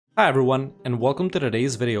Hi everyone, and welcome to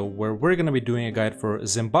today's video where we're going to be doing a guide for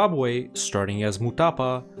Zimbabwe starting as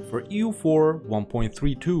Mutapa for EU4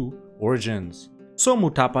 1.32 Origins. So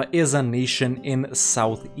Mutapa is a nation in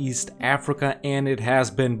Southeast Africa and it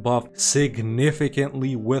has been buffed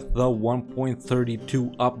significantly with the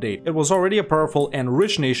 1.32 update. It was already a powerful and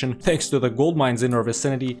rich nation thanks to the gold mines in our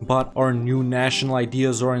vicinity, but our new national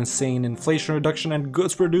ideas are insane: inflation reduction and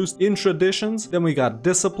goods produced in traditions. Then we got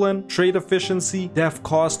discipline, trade efficiency, dev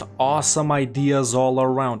cost, awesome ideas all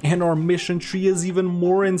around. And our mission tree is even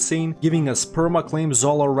more insane, giving us perma claims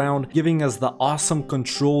all around, giving us the awesome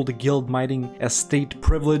controlled guild mining estate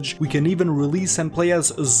privilege. We can even release and play as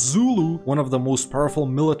Zulu, one of the most powerful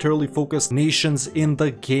militarily focused nations in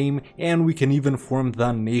the game, and we can even form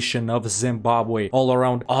the nation of Zimbabwe. All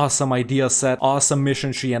around awesome idea set, awesome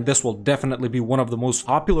mission tree, and this will definitely be one of the most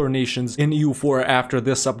popular nations in EU4 after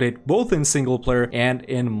this update, both in single player and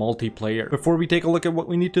in multiplayer. Before we take a look at what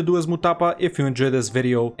we need to do as Mutapa, if you enjoyed this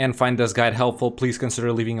video and find this guide helpful, please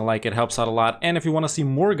consider leaving a like, it helps out a lot. And if you want to see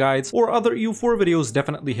more guides or other EU4 videos,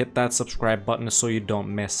 definitely hit that subscribe button so you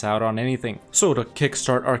don't miss out on anything. So to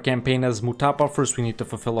kickstart our campaign as Mutapa, first we need to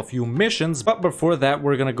fulfill a few missions, but before that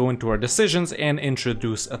we're gonna go into our decisions and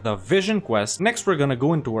introduce the vision quest. Next we're gonna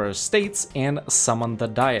go into our estates and summon the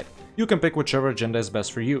diet. You can pick whichever agenda is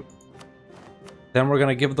best for you. Then we're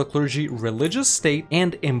gonna give the clergy religious state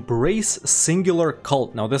and embrace singular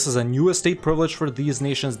cult. Now this is a new estate privilege for these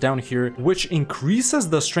nations down here, which increases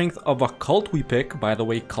the strength of a cult we pick. By the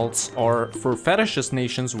way, cults are for fetishist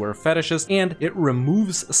nations, we're fetishists, and it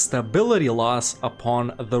removes stability loss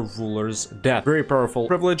upon the ruler's death. Very powerful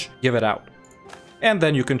privilege, give it out. And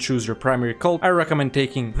then you can choose your primary cult. I recommend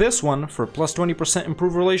taking this one for plus 20%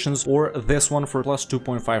 improved relations or this one for plus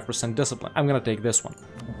 2.5% discipline. I'm gonna take this one.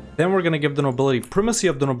 Then we're gonna give the nobility primacy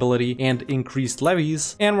of the nobility and increased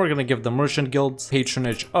levies, and we're gonna give the merchant guilds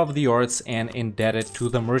patronage of the arts and indebted to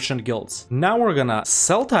the merchant guilds. Now we're gonna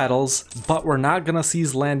sell titles, but we're not gonna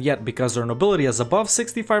seize land yet because our nobility is above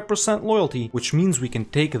 65% loyalty, which means we can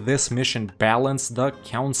take this mission, balance the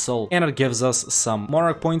council, and it gives us some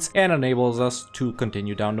monarch points and enables us to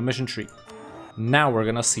continue down the mission tree. Now we're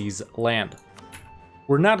gonna seize land.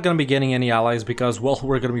 We're not going to be getting any allies because, well,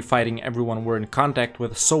 we're going to be fighting everyone we're in contact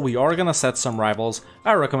with, so we are going to set some rivals.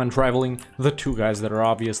 I recommend rivaling the two guys that are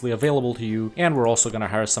obviously available to you, and we're also going to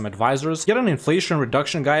hire some advisors. Get an inflation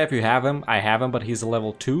reduction guy if you have him. I have him, but he's a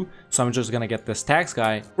level 2, so I'm just going to get this tax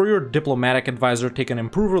guy. For your diplomatic advisor, take an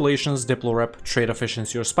improved relations, diplo rep, trade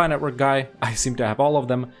efficiency, or spy network guy. I seem to have all of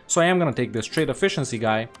them, so I am going to take this trade efficiency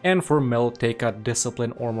guy. And for mill, take a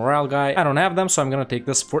discipline or morale guy. I don't have them, so I'm going to take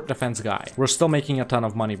this fort defense guy. We're still making a ton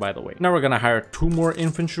of money, by the way. Now we're gonna hire 2 more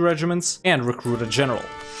infantry regiments and recruit a general.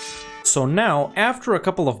 So now, after a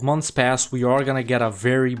couple of months pass, we are gonna get a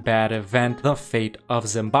very bad event, the fate of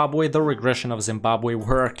Zimbabwe, the regression of Zimbabwe,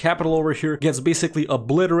 where our capital over here gets basically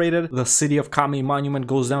obliterated. The city of Kami Monument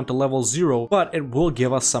goes down to level 0, but it will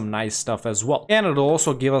give us some nice stuff as well. And it'll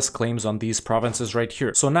also give us claims on these provinces right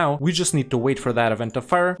here. So now, we just need to wait for that event to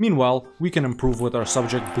fire. Meanwhile, we can improve with our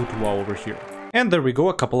subject Butua over here. And there we go,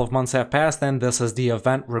 a couple of months have passed and this is the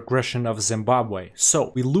event regression of Zimbabwe.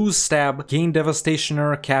 So we lose stab, gain devastation in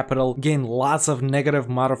our capital, gain lots of negative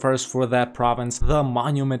modifiers for that province, the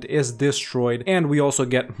monument is destroyed, and we also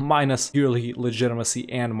get minus yearly legitimacy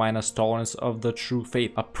and minus tolerance of the true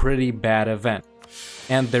faith. A pretty bad event.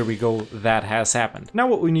 And there we go, that has happened. Now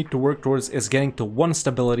what we need to work towards is getting to 1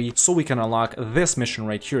 stability so we can unlock this mission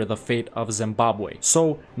right here, the fate of Zimbabwe.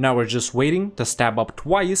 So now we're just waiting to stab up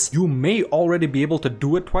twice. You may already be able to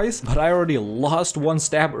do it twice, but I already lost 1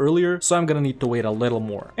 stab earlier, so I'm gonna need to wait a little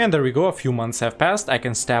more. And there we go, a few months have passed, I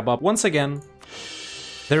can stab up once again.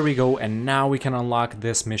 There we go, and now we can unlock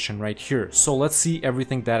this mission right here. So let's see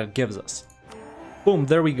everything that it gives us. Boom,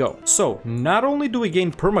 there we go. So, not only do we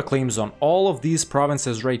gain permaclaims on all of these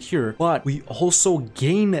provinces right here, but we also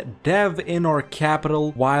gain dev in our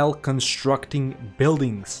capital while constructing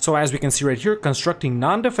buildings. So as we can see right here, constructing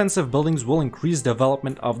non-defensive buildings will increase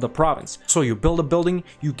development of the province. So you build a building,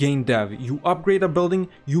 you gain dev. You upgrade a building,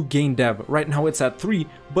 you gain dev. Right now it's at 3,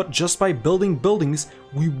 but just by building buildings,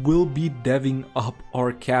 we will be deving up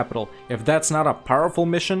our capital. If that's not a powerful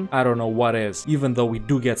mission, I don't know what is, even though we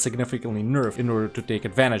do get significantly nerfed in order to take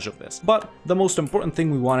advantage of this. But the most important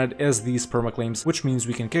thing we wanted is these permaclaims, which means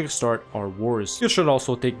we can kickstart our wars. You should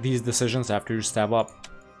also take these decisions after you stab up.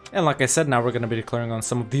 And like I said, now we're going to be declaring on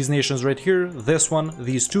some of these nations right here. This one,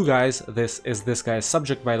 these 2 guys, this is this guy's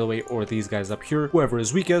subject, by the way, or these guys up here, whoever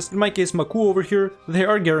is weakest. In my case, Maku over here, they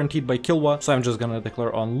are guaranteed by Kilwa, so I'm just going to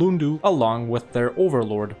declare on Lundu along with their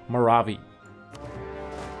overlord, Maravi.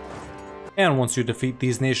 and once you defeat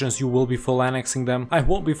these nations, you will be full annexing them. I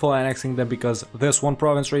won't be full annexing them because this one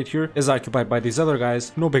province right here is occupied by these other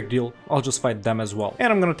guys. No big deal, I'll just fight them as well.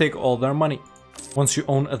 And I'm gonna take all their money. Once you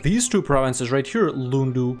own these two provinces right here,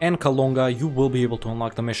 Lundu and Kalonga, you will be able to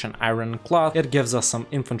unlock the mission Iron Cloth. It gives us some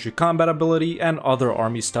infantry combat ability and other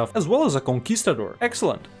army stuff, as well as a conquistador.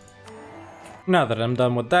 Excellent. Now that I'm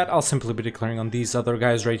done with that, I'll simply be declaring on these other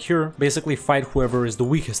guys right here. Basically fight whoever is the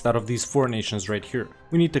weakest out of these four nations right here.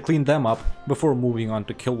 We need to clean them up before moving on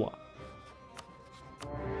to Kilwa.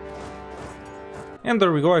 And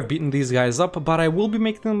there we go, I've beaten these guys up, but I will be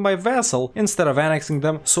making them my vassal instead of annexing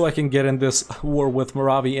them, so I can get in this war with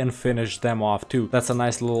Moravi and finish them off too. That's a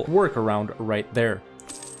nice little workaround right there.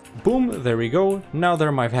 Boom, there we go, now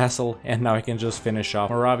they're my vassal, and now I can just finish off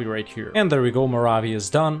Moravi right here. And there we go, Moravi is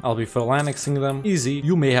done. I'll be full annexing them. Easy.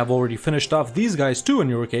 You may have already finished off these guys too in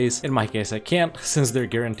your case. In my case I can't, since they're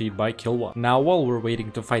guaranteed by Kilwa. Now while we're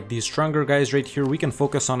waiting to fight these stronger guys right here, we can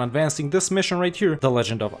focus on advancing this mission right here, the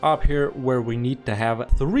Legend of Apir, where we need to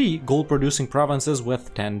have 3 gold producing provinces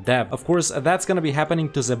with 10 dev. Of course, that's gonna be happening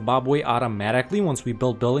to Zimbabwe automatically. Once we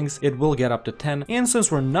build buildings, it will get up to 10, and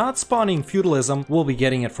since we're not spawning feudalism, we'll be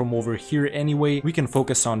getting it from over here anyway. We can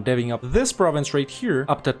focus on deving up this province right here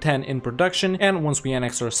up to 10 in production, and once we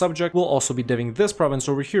annex our subject, we'll also be deving this province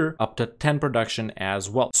over here up to 10 production as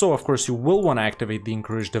well. So of course you will want to activate the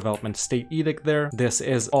Encourage Development State Edict there. This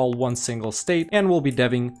is all one single state, and we'll be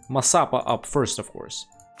deving Masapa up first, of course.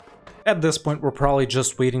 At this point, we're probably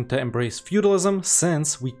just waiting to embrace feudalism,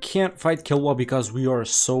 since we can't fight Kilwa because we are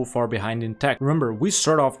so far behind in tech. Remember, we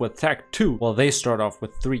start off with tech 2, while they start off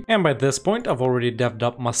with 3. And by this point, I've already devved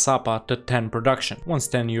up Masapa to 10 production. Once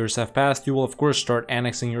 10 years have passed, you will of course start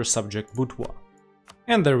annexing your subject Butwa.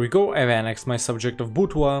 And there we go, I've annexed my subject of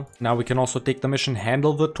Butwa. Now we can also take the mission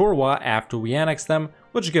Handle the Torwa after we annex them,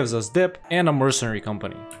 which gives us dip and a mercenary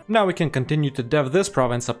company. Now we can continue to dev this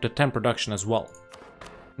province up to 10 production as well.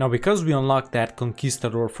 Now because we unlocked that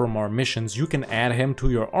conquistador from our missions, you can add him to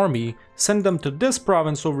your army, send them to this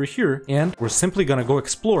province over here, and we're simply gonna go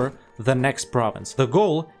explore the next province. The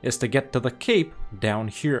goal is to get to the Cape down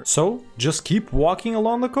here. So just keep walking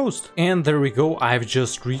along the coast. And there we go, I've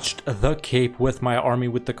just reached the Cape with my army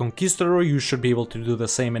with the conquistador. You should be able to do the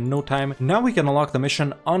same in no time. Now we can unlock the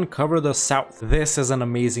mission Uncover the South. This is an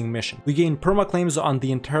amazing mission. We gain permaclaims on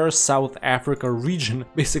the entire South Africa region,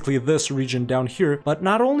 basically this region down here. But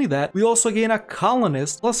not only that, we also gain a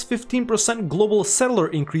colonist plus 15% global settler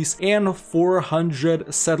increase, and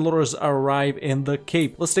 400 settlers arrive in the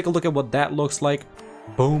Cape. Let's take a look at what that looks like.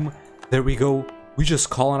 Boom, there we go. We just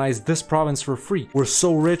colonized this province for free. We're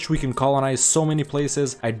so rich, we can colonize so many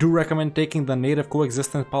places. I do recommend taking the native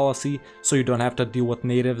coexistence policy so you don't have to deal with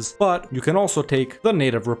natives, but you can also take the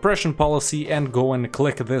native repression policy and go and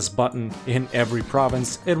click this button in every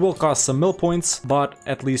province. It will cost some mill points, but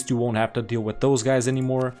at least you won't have to deal with those guys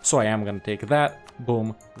anymore, so I am gonna take that.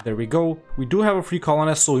 Boom, there we go. We do have a free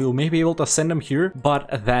colonist, so you may be able to send him here,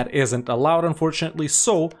 but that isn't allowed unfortunately,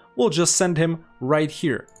 so we'll just send him right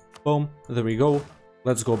here. Boom, there we go.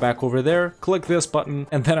 Let's go back over there, click this button,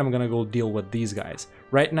 and then I'm gonna go deal with these guys.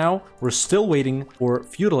 Right now, we're still waiting for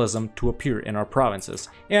feudalism to appear in our provinces,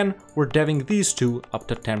 and we're deving these two up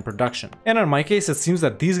to 10 production. And in my case, it seems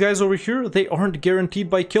that these guys over here, they aren't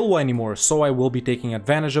guaranteed by Kilwa anymore, so I will be taking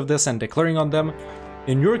advantage of this and declaring on them.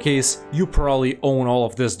 In your case, you probably own all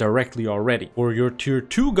of this directly already. For your tier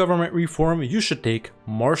 2 government reform, you should take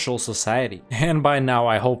Martial Society. And by now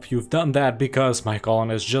I hope you've done that, because my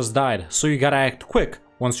colonist just died, so you gotta act quick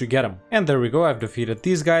once you get him. And there we go, I've defeated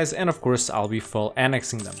these guys, and of course I'll be full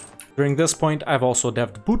annexing them. During this point, I've also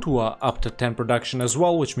devved Butua up to 10 production as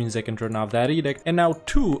well, which means I can turn off that edict, and now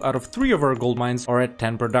 2 out of 3 of our gold mines are at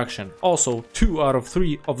 10 production. Also, 2 out of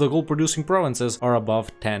 3 of the gold producing provinces are above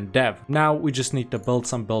 10 dev. Now we just need to build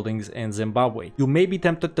some buildings in Zimbabwe. You may be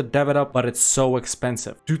tempted to dev it up, but it's so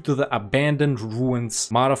expensive due to the abandoned ruins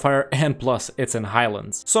modifier, and plus it's in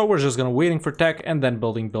highlands. So we're just gonna waiting for tech and then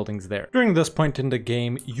building buildings there. During this point in the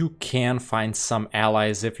game, you can find some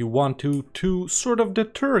allies if you want to sort of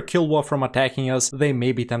deter Kilwa from attacking us. They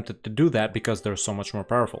may be tempted to do that because they're so much more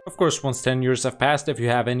powerful. Of course, once 10 years have passed, if you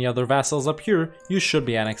have any other vassals up here, you should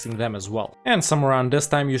be annexing them as well. And somewhere around this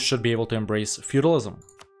time, you should be able to embrace feudalism.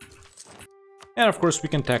 And of course we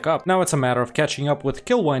can tech up. Now it's a matter of catching up with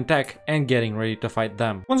Kilwa in tech and getting ready to fight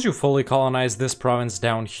them. Once you fully colonize this province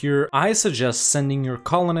down here, I suggest sending your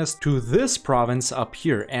colonists to this province up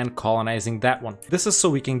here and colonizing that one. This is so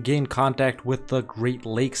we can gain contact with the Great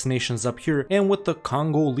Lakes nations up here and with the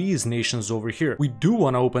Congolese nations over here. We do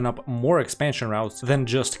want to open up more expansion routes than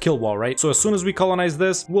just Kilwa, right? So as soon as we colonize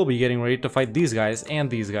this, we'll be getting ready to fight these guys and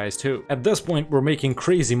these guys too. At this point, we're making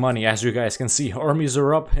crazy money, as you guys can see. Armies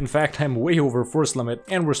are up. In fact, I'm way over force limit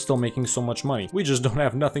and we're still making so much money. We just don't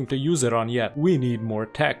have nothing to use it on yet. We need more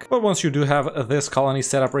tech. But once you do have this colony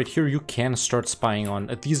set up right here, you can start spying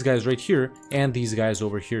on these guys right here and these guys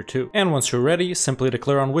over here too. And once you're ready, simply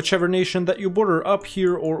declare on whichever nation that you border up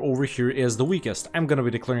here or over here is the weakest. I'm gonna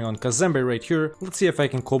be declaring on Kazembe right here. Let's see if I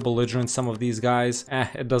can co-belligerent some of these guys.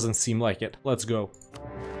 It doesn't seem like it. Let's go.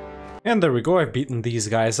 And there we go, I've beaten these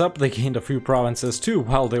guys up. They gained a few provinces too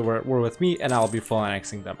while they were at war with me, and I'll be full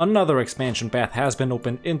annexing them. Another expansion path has been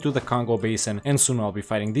opened into the Congo Basin, and soon I'll be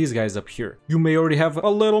fighting these guys up here. You may already have a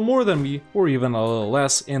little more than me, or even a little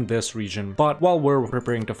less in this region, but while we're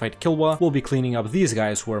preparing to fight Kilwa, we'll be cleaning up these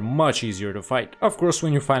guys who are much easier to fight. Of course,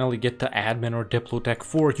 when you finally get to Admin or Diplotech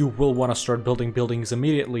 4, you will want to start building buildings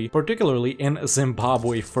immediately, particularly in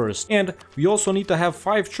Zimbabwe first. And we also need to have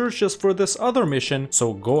 5 churches for this other mission,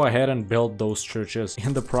 so go ahead and build those churches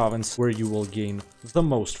in the province where you will gain the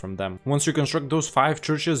most from them. Once you construct those 5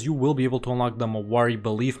 churches, you will be able to unlock the Mawari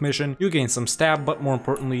Belief mission. You gain some stab, but more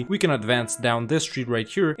importantly, we can advance down this street right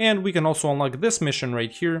here, and we can also unlock this mission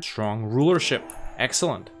right here, Strong Rulership.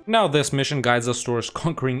 Excellent. Now this mission guides us towards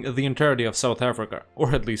conquering the entirety of South Africa,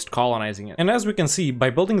 or at least colonizing it. And as we can see,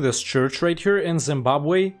 by building this church right here in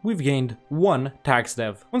Zimbabwe, we've gained 1 tax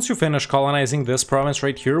dev. Once you finish colonizing this province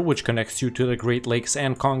right here, which connects you to the Great Lakes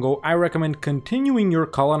and Congo, I recommend continuing your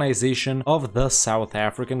colonization of the South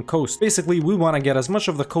African coast. Basically, we want to get as much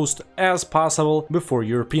of the coast as possible before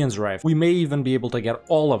Europeans arrive. We may even be able to get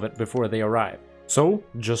all of it before they arrive. So,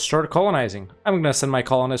 just start colonizing. I'm gonna send my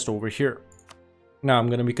colonist over here. Now I'm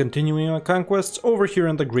going to be continuing my conquests over here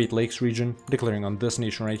in the Great Lakes region, declaring on this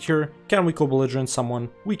nation right here. Can we co-belligerent someone?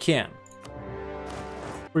 We can.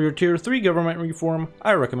 For your tier 3 government reform,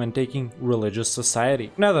 I recommend taking Religious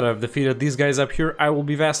Society. Now that I've defeated these guys up here, I will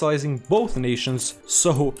be vassalizing both nations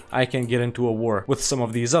so I can get into a war with some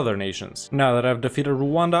of these other nations. Now that I've defeated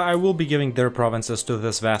Rwanda, I will be giving their provinces to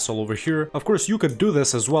this vassal over here. Of course, you could do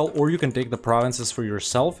this as well, or you can take the provinces for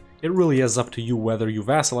yourself. It really is up to you whether you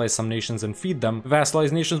vassalize some nations and feed them,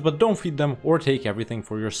 vassalize nations but don't feed them, or take everything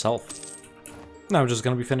for yourself. Now I'm just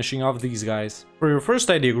gonna be finishing off these guys. For your first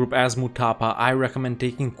idea group as Mutapa, I recommend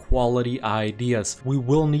taking quality ideas. We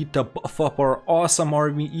will need to buff up our awesome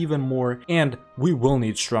army even more, and we will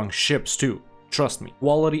need strong ships too. Trust me,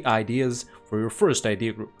 quality ideas for your first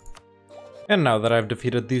idea group. And now that I've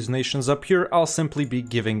defeated these nations up here, I'll simply be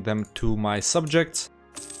giving them to my subjects.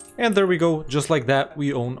 And there we go, just like that,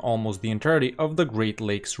 we own almost the entirety of the Great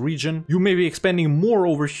Lakes region. You may be expanding more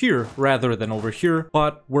over here rather than over here,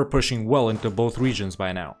 but we're pushing well into both regions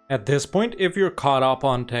by now. At this point, if you're caught up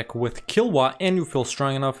on tech with Kilwa and you feel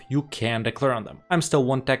strong enough, you can declare on them. I'm still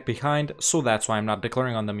 1 tech behind, so that's why I'm not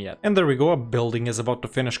declaring on them yet. And there we go, a building is about to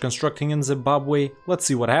finish constructing in Zimbabwe. Let's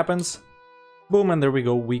see what happens. Boom, and there we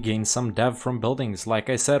go, we gain some dev from buildings, like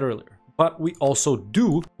I said earlier. But we also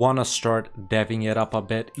do want to start deving it up a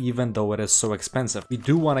bit, even though it is so expensive. We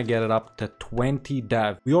do want to get it up to 20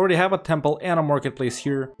 dev. We already have a temple and a marketplace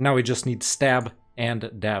here. Now we just need stab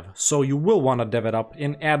and dev. So you will want to dev it up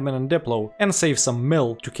in admin and diplo and save some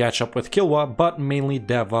mill to catch up with Kilwa, but mainly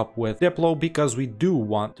dev up with diplo because we do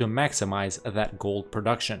want to maximize that gold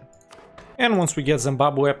production. And once we get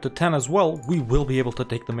Zimbabwe up to 10 as well, we will be able to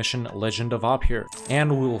take the mission Legend of Op here.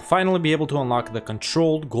 And we will finally be able to unlock the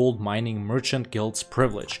Controlled Gold Mining Merchant Guild's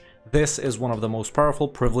privilege. This is one of the most powerful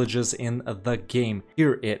privileges in the game.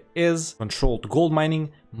 Here it is, Controlled Gold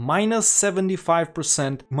Mining, minus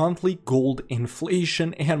 75% monthly gold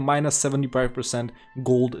inflation and minus 75%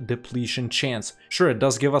 gold depletion chance. Sure, it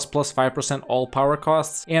does give us plus 5% all power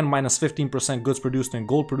costs and minus 15% goods produced in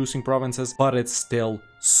gold producing provinces, but it's still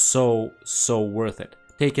so worth it.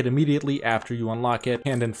 Take it immediately after you unlock it,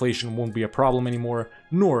 and inflation won't be a problem anymore,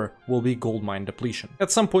 nor will be gold mine depletion.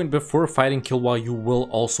 At some point before fighting Kilwa, you will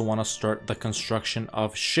also want to start the construction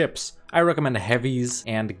of ships. I recommend heavies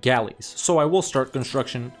and galleys, so I will start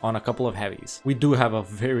construction on a couple of heavies. We do have a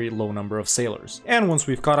very low number of sailors. And once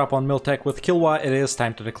we've caught up on Miltech with Kilwa, it is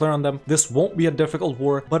time to declare on them. This won't be a difficult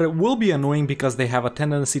war, but it will be annoying because they have a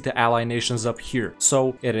tendency to ally nations up here.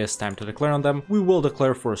 So it is time to declare on them. We will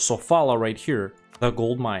declare for Sofala right here, the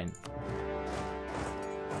gold mine.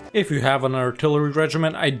 If you have an artillery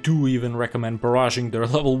regiment, I do even recommend barraging their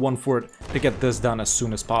level 1 fort to get this done as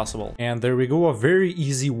soon as possible. And there we go, a very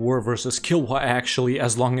easy war versus Kilwa actually,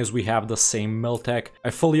 as long as we have the same mill tech. I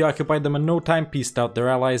fully occupied them in no time, pieced out their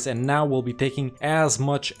allies, and now we'll be taking as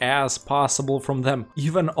much as possible from them,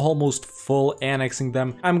 even almost full annexing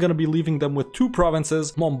them. I'm gonna be leaving them with 2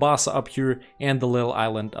 provinces, Mombasa up here and the little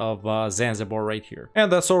island of Zanzibar right here.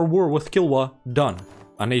 And that's our war with Kilwa done.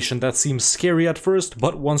 A nation that seems scary at first,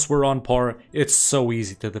 but once we're on par, it's so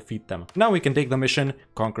easy to defeat them. Now we can take the mission,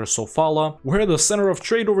 conquer Sofala, where the center of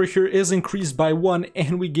trade over here is increased by 1,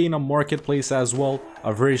 and we gain a marketplace as well,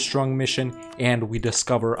 a very strong mission, and we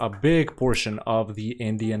discover a big portion of the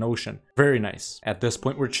Indian Ocean. Very nice. At this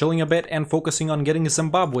point, we're chilling a bit and focusing on getting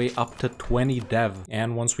Zimbabwe up to 20 dev.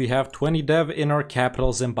 And once we have 20 dev in our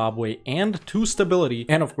capital, Zimbabwe, and 2 stability,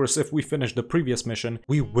 and of course, if we finish the previous mission,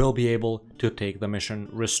 we will be able to take the mission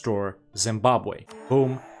Restore Zimbabwe.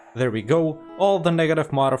 Boom. There we go. All the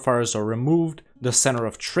negative modifiers are removed. The center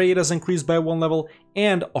of trade has increased by 1 level,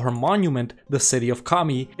 and our monument, the city of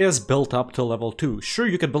Kami, is built up to level 2. Sure,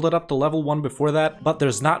 you could build it up to level 1 before that, but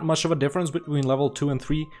there's not much of a difference between level 2 and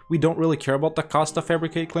 3. We don't really care about the cost to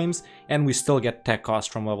fabricate claims, and we still get tech cost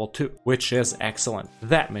from level 2, which is excellent.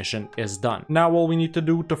 That mission is done. Now all we need to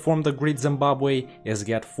do to form the Great Zimbabwe is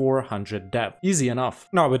get 400 dev. Easy enough.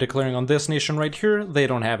 Now we're declaring on this nation right here. They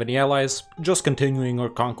don't have any allies, just continuing our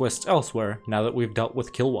conquests elsewhere now that we've dealt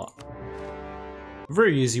with Kilwa.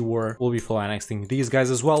 Very easy war. We'll be full annexing these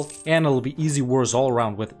guys as well, and it'll be easy wars all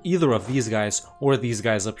around with either of these guys or these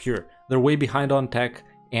guys up here. They're way behind on tech,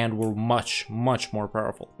 and we're much more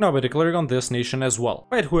powerful. Now we're declaring on this nation as well.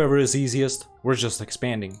 Fight whoever is easiest, we're just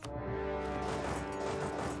expanding.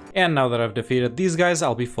 And now that I've defeated these guys,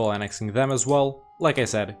 I'll be full annexing them as well. Like I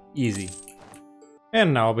said, easy.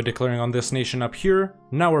 And now I'll be declaring on this nation up here.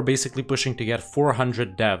 Now we're basically pushing to get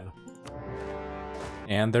 400 dev.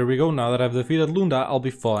 And there we go, now that I've defeated Lunda, I'll be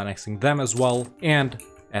full annexing them as well. And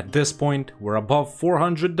at this point, we're above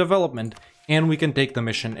 400 development, and we can take the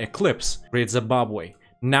mission Eclipse, Great Zimbabwe.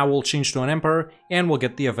 Now we'll change to an emperor, and we'll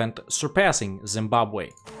get the event Surpassing Zimbabwe.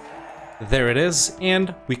 There it is,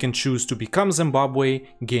 and we can choose to become Zimbabwe,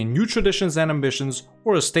 gain new traditions and ambitions,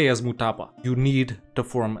 or stay as Mutapa. You need to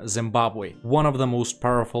form Zimbabwe, one of the most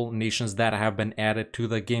powerful nations that have been added to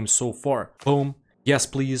the game so far. Boom. Yes,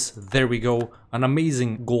 please. There we go. An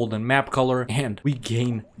amazing golden map color, and we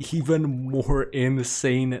gain even more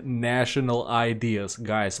insane national ideas.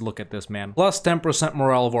 Guys, look at this, man. Plus 10%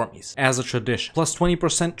 morale of armies as a tradition. Plus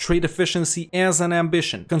 20% trade efficiency as an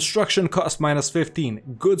ambition. Construction cost minus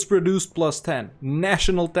 15. Goods produced plus 10.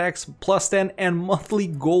 National tax plus 10. And monthly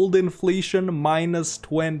gold inflation minus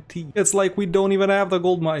 20. It's like we don't even have the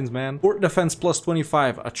gold mines, man. Port defense plus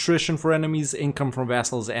 25. Attrition for enemies, income from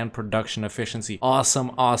vassals, and production efficiency.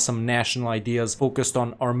 Awesome, awesome national ideas focused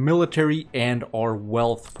on our military and our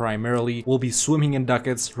wealth primarily. We'll be swimming in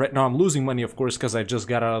ducats. Right now I'm losing money, of course, because I just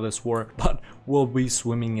got out of this war, but we'll be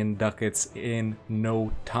swimming in ducats in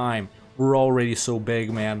no time. We're already so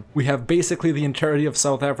big, man. We have basically the entirety of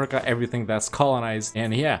South Africa, everything that's colonized,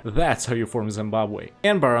 and yeah, that's how you form Zimbabwe.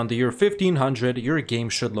 And by around the year 1500, your game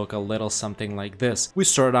should look a little something like this. We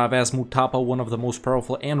start off as Mutapa, one of the most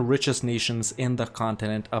powerful and richest nations in the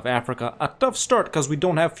continent of Africa. A tough start because we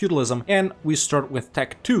don't have feudalism, and we start with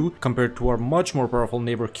Tech 2 compared to our much more powerful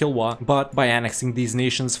neighbor Kilwa, but by annexing these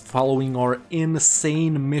nations, following our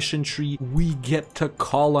insane mission tree, we get to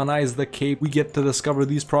colonize the Cape, we get to discover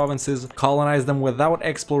these provinces, colonize them without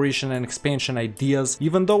exploration and expansion ideas.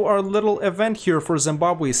 Even though our little event here for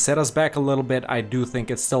Zimbabwe set us back a little bit, I do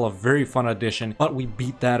think it's still a very fun addition, but we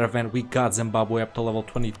beat that event. We got Zimbabwe up to level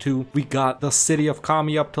 22, we got the city of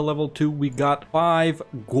Kami up to level 2, we got 5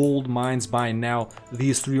 gold mines by now.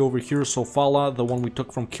 These 3 over here, Sofala, the one we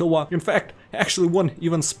took from Kilwa, in fact, actually one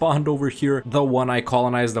even spawned over here, the one I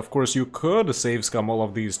colonized. Of course, you could save scum all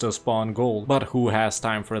of these to spawn gold, but who has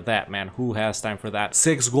time for that, man? Who has time for that?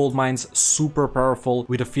 6 gold mines, super powerful.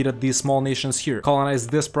 We defeated these small nations here, colonized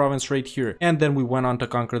this province right here, and then we went on to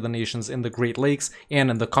conquer the nations in the Great Lakes, and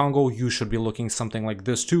in the Congo, you should be looking something like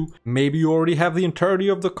this too. Maybe you already have the entirety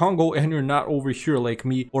of the Congo and you're not over here like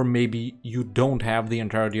me, or maybe you don't have the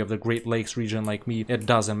entirety of the Great Lakes region like me. It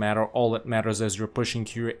doesn't matter. All that matters is you're pushing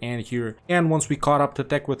here and here, and and once we caught up to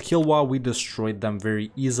tech with Hilwa, we destroyed them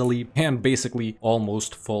very easily and basically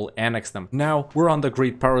almost full annexed them. Now we're on the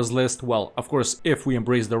Great Powers list. Well, of course, if we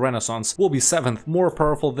embrace the Renaissance, we'll be 7th, more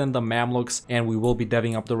powerful than the Mamluks, and we will be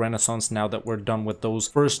deving up the Renaissance now that we're done with those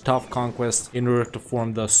first tough conquests in order to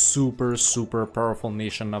form the super powerful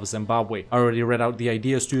nation of Zimbabwe. I already read out the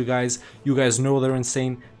ideas to you guys. You guys know they're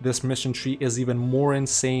insane. This mission tree is even more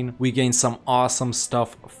insane. We gain some awesome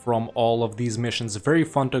stuff from all of these missions. Very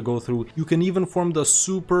fun to go through. You can even form the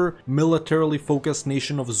super militarily focused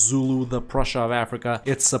nation of Zulu, the Prussia of Africa.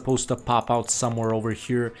 It's supposed to pop out somewhere over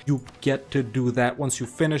here. You get to do that once you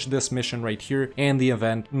finish this mission right here, and the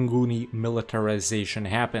event Nguni militarization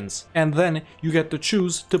happens. And then you get to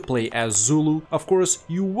choose to play as Zulu. Of course,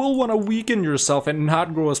 you will want to weaken yourself and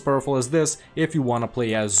not grow as powerful as this if you want to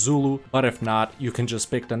play as Zulu, but if not, you can just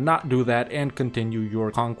pick to not do that and continue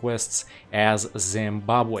your conquests as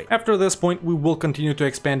Zimbabwe. After this point, we will continue to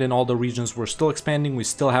expand in all the regions. We're still expanding. We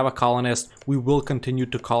still have a colonist. We will continue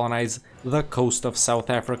to colonize the coast of South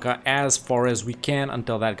Africa as far as we can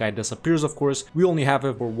until that guy disappears. Of course, we only have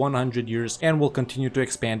it for 100 years, and we'll continue to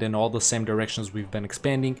expand in all the same directions we've been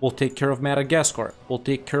expanding. We'll take care of Madagascar. We'll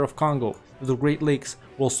take care of Congo, the Great Lakes.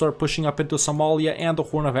 We'll start pushing up into Somalia and the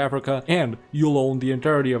Horn of Africa, and you'll own the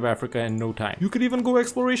entirety of Africa in no time. You could even go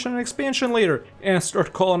exploration and expansion later and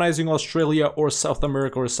start colonizing Australia or South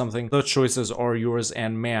America or something. The choices are yours,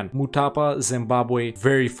 and man, Mutapa, Zimbabwe,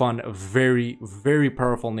 very fun, very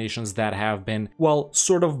powerful nations that have been, well,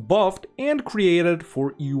 sort of buffed and created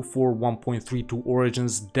for EU4 1.32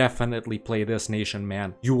 Origins. Definitely play this nation,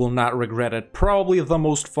 man. You will not regret it. Probably the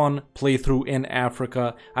most fun playthrough in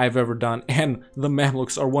Africa I've ever done, and the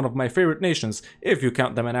Mamluks are one of my favorite nations, if you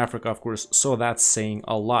count them in Africa, of course, so that's saying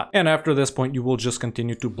a lot. And after this point, you will just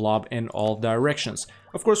continue to blob in all directions.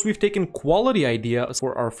 Of course, we've taken quality ideas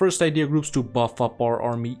for our first idea groups to buff up our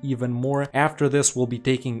army even more. After this, we'll be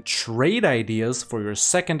taking trade ideas for your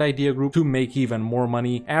second idea group to make even more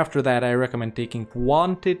money. After that, I recommend taking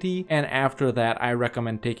quantity, and after that, I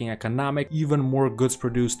recommend taking economic, even more goods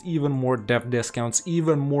produced, even more dev discounts,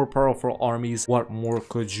 even more powerful armies. What more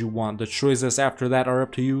could you want? The choices after that are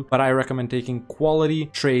up to you, but I recommend taking quality,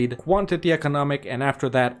 trade, quantity, economic, and after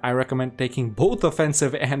that, I recommend taking both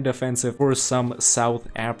offensive and defensive for some South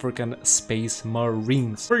African Space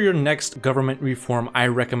Marines. For your next government reform, I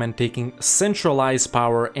recommend taking centralized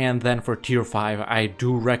power, and then for tier 5, I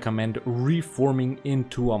do recommend reforming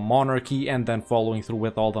into a monarchy and then following through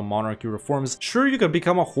with all the monarchy reforms. Sure, you could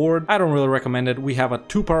become a horde. I don't really recommend it. We have a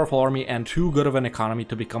too powerful army and too good of an economy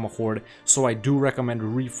to become a horde, so I do recommend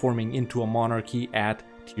reforming into a monarchy at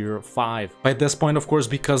tier 5. By this point, of course,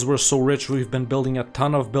 because we're so rich, we've been building a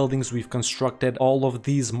ton of buildings. We've constructed all of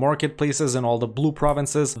these marketplaces in all the blue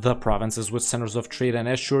provinces, the provinces with centers of trade and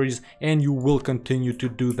estuaries, and you will continue to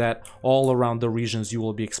do that all around the regions you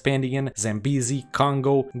will be expanding in: Zambezi,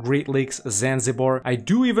 Congo, Great Lakes, Zanzibar. I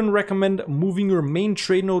do even recommend moving your main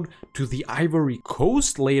trade node to the Ivory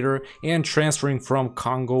Coast later and transferring from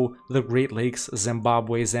Congo, the Great Lakes,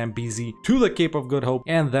 Zimbabwe, Zambezi to the Cape of Good Hope,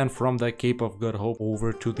 and then from the Cape of Good Hope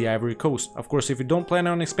over to the Ivory Coast. Of course, if you don't plan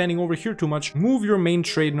on expanding over here too much, move your main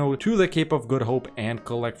trade node to the Cape of Good Hope and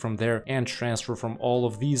collect from there, and transfer from all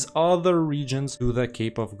of these other regions to the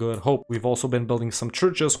Cape of Good Hope. We've also been building some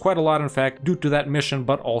churches, quite a lot in fact, due to that mission,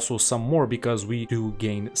 but also some more because we do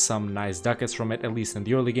gain some nice ducats from it, at least in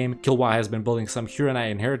the early game. Kilwa has been building some here and I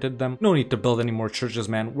inherited them. No need to build any more churches,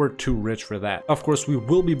 man. We're too rich for that. Of course, we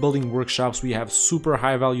will be building workshops. We have super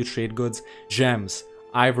high value trade goods, gems,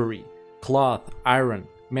 ivory, cloth, iron.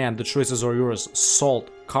 Man, the choices are yours.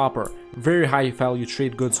 Salt, copper, very high value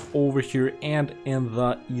trade goods over here and in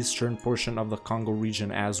the eastern portion of the Congo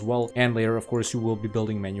region as well. And later, of course, you will be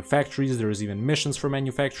building manufactories. There's even missions for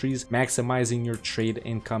manufactories, maximizing your trade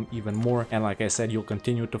income even more. And like I said, you'll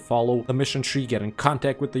continue to follow the mission tree, get in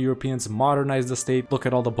contact with the Europeans, modernize the state, look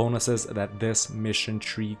at all the bonuses that this mission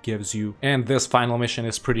tree gives you. And this final mission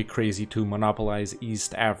is pretty crazy to monopolize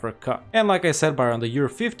East Africa. And like I said, by around the year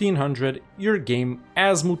 1500, your game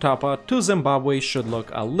as Mutapa to Zimbabwe should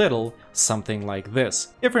look a little something like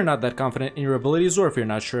this. If you're not that confident in your abilities, or if you're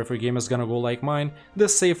not sure if your game is gonna go like mine,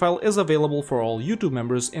 this save file is available for all YouTube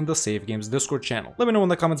members in the Save Games Discord channel. Let me know in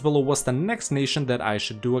the comments below what's the next nation that I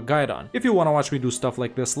should do a guide on. If you want to watch me do stuff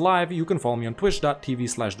like this live, you can follow me on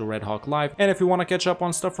twitch.tv/TheRedHawkLive, and if you want to catch up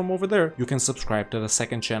on stuff from over there, you can subscribe to the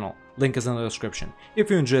second channel. Link is in the description. If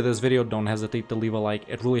you enjoyed this video, don't hesitate to leave a like,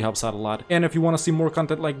 it really helps out a lot. And if you want to see more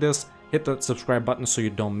content like this, hit that subscribe button so you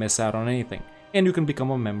don't miss out on anything. And you can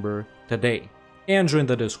become a member today and join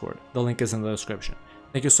the Discord. The link is in the description.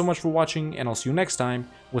 Thank you so much for watching, and I'll see you next time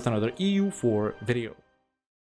with another EU4 video.